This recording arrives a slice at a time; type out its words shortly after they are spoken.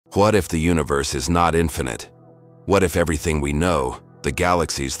What if the universe is not infinite? What if everything we know, the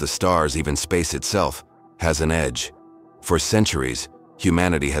galaxies, the stars, even space itself, has an edge? For centuries,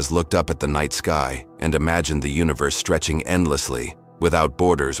 humanity has looked up at the night sky and imagined the universe stretching endlessly, without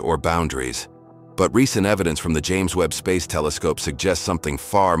borders or boundaries. But recent evidence from the James Webb Space Telescope suggests something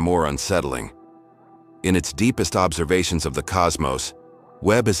far more unsettling. In its deepest observations of the cosmos,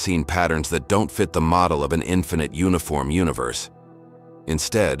 Webb has seen patterns that don't fit the model of an infinite uniform universe.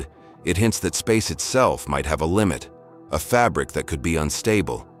 Instead, it hints that space itself might have a limit, a fabric that could be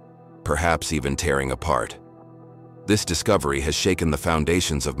unstable, perhaps even tearing apart. This discovery has shaken the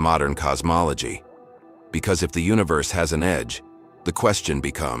foundations of modern cosmology, because if the universe has an edge, the question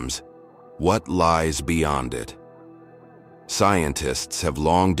becomes, what lies beyond it? Scientists have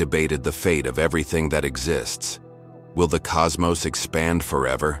long debated the fate of everything that exists. Will the cosmos expand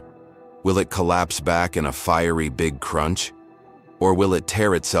forever? Will it collapse back in a fiery Big Crunch? Or will it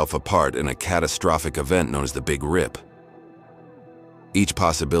tear itself apart in a catastrophic event known as the Big Rip? Each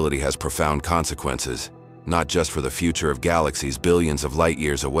possibility has profound consequences, not just for the future of galaxies billions of light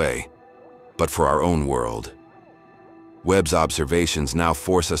years away, but for our own world. Webb's observations now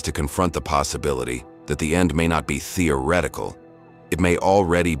force us to confront the possibility that the end may not be theoretical. It may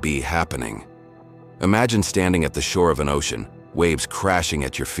already be happening. Imagine standing at the shore of an ocean, waves crashing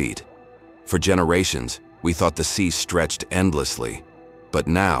at your feet. For generations, we thought the sea stretched endlessly. But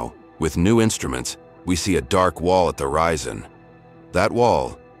now, with new instruments, we see a dark wall at the horizon. That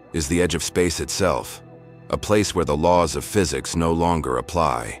wall is the edge of space itself, a place where the laws of physics no longer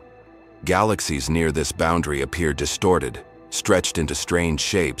apply. Galaxies near this boundary appear distorted, stretched into strange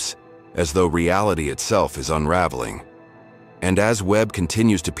shapes, as though reality itself is unraveling. And as Webb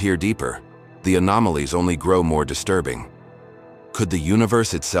continues to peer deeper, the anomalies only grow more disturbing. Could the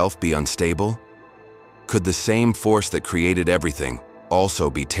universe itself be unstable? Could the same force that created everything also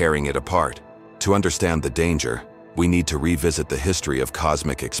be tearing it apart? To understand the danger, we need to revisit the history of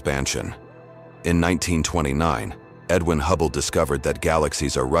cosmic expansion. In 1929, Edwin Hubble discovered that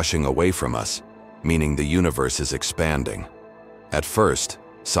galaxies are rushing away from us, meaning the universe is expanding. At first,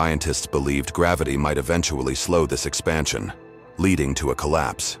 scientists believed gravity might eventually slow this expansion, leading to a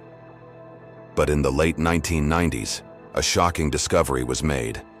collapse. But in the late 1990s, a shocking discovery was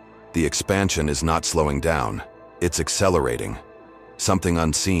made. The expansion is not slowing down, it's accelerating. Something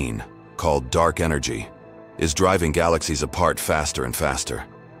unseen, called dark energy, is driving galaxies apart faster and faster.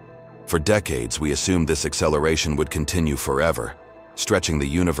 For decades, we assumed this acceleration would continue forever, stretching the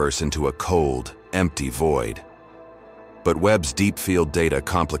universe into a cold, empty void. But Webb's deep field data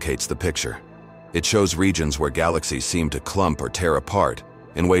complicates the picture. It shows regions where galaxies seem to clump or tear apart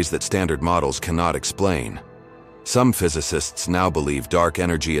in ways that standard models cannot explain. Some physicists now believe dark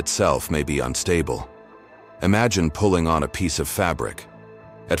energy itself may be unstable. Imagine pulling on a piece of fabric.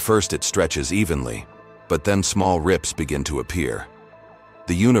 At first it stretches evenly, but then small rips begin to appear.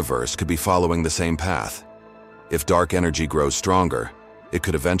 The universe could be following the same path. If dark energy grows stronger, it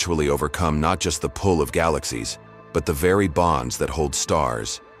could eventually overcome not just the pull of galaxies, but the very bonds that hold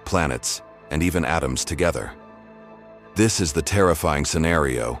stars, planets, and even atoms together. This is the terrifying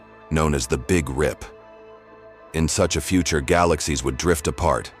scenario known as the Big Rip. In such a future, galaxies would drift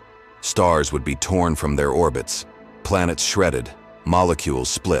apart, stars would be torn from their orbits, planets shredded, molecules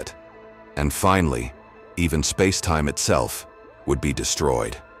split, and finally, even space-time itself would be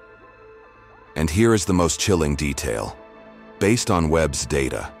destroyed. And here is the most chilling detail. Based on Webb's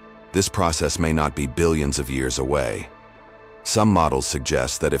data, this process may not be billions of years away. Some models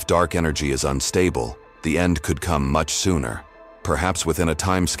suggest that if dark energy is unstable, the end could come much sooner, perhaps within a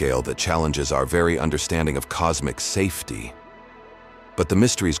timescale that challenges our very understanding of cosmic safety. But the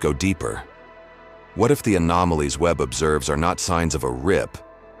mysteries go deeper. What if the anomalies Webb observes are not signs of a rip,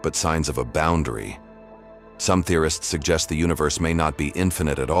 but signs of a boundary? Some theorists suggest the universe may not be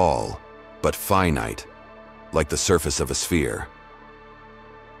infinite at all, but finite, like the surface of a sphere.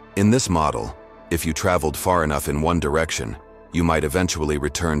 In this model, if you traveled far enough in one direction, you might eventually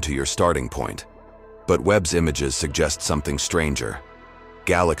return to your starting point. But Webb's images suggest something stranger.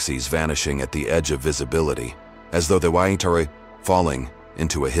 Galaxies vanishing at the edge of visibility, as though they were falling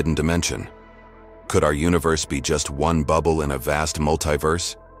into a hidden dimension. Could our universe be just one bubble in a vast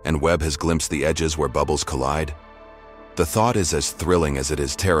multiverse, and Webb has glimpsed the edges where bubbles collide? The thought is as thrilling as it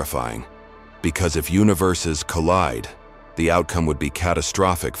is terrifying, because if universes collide, the outcome would be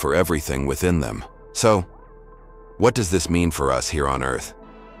catastrophic for everything within them. So, what does this mean for us here on Earth?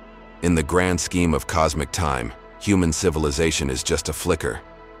 In the grand scheme of cosmic time, human civilization is just a flicker,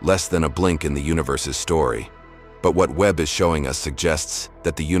 less than a blink in the universe's story. But what Webb is showing us suggests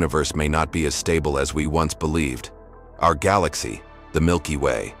that the universe may not be as stable as we once believed. Our galaxy, the Milky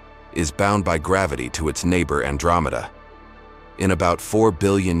Way, is bound by gravity to its neighbor Andromeda. In about 4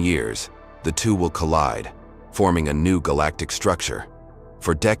 billion years, the two will collide, forming a new galactic structure.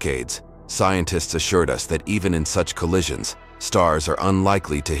 For decades, scientists assured us that even in such collisions, stars are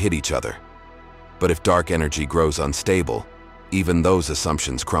unlikely to hit each other. But if dark energy grows unstable, even those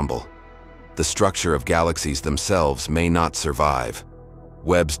assumptions crumble. The structure of galaxies themselves may not survive.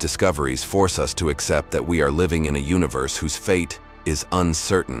 Webb's discoveries force us to accept that we are living in a universe whose fate is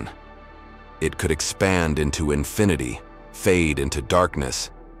uncertain. It could expand into infinity, fade into darkness,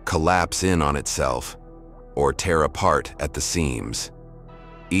 collapse in on itself, or tear apart at the seams.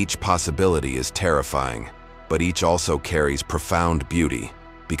 Each possibility is terrifying, but each also carries profound beauty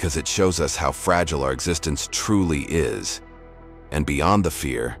because it shows us how fragile our existence truly is. And beyond the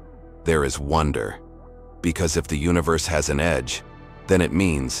fear, there is wonder. Because if the universe has an edge, then it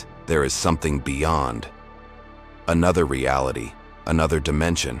means there is something beyond. Another reality, another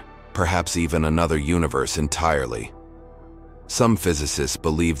dimension, perhaps even another universe entirely. Some physicists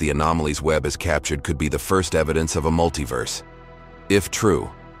believe the anomalies Webb has captured could be the first evidence of a multiverse. If true,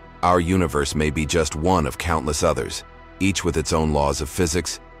 our universe may be just one of countless others, each with its own laws of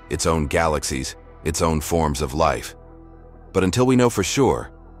physics, its own galaxies, its own forms of life. But until we know for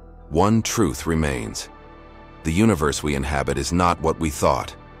sure, one truth remains. The universe we inhabit is not what we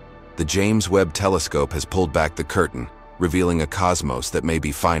thought. The James Webb Telescope has pulled back the curtain, revealing a cosmos that may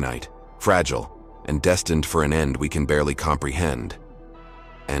be finite, fragile, and destined for an end we can barely comprehend.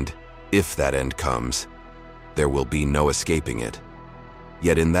 And if that end comes, there will be no escaping it.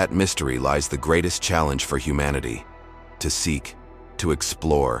 Yet in that mystery lies the greatest challenge for humanity: to seek, to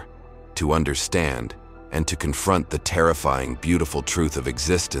explore, to understand, and to confront the terrifying, beautiful truth of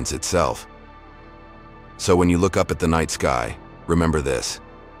existence itself. So when you look up at the night sky, remember this: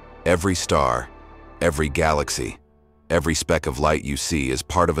 every star, every galaxy, every speck of light you see is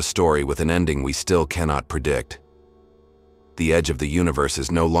part of a story with an ending we still cannot predict. The edge of the universe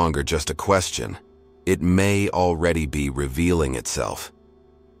is no longer just a question. It may already be revealing itself.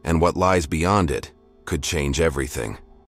 And what lies beyond it could change everything.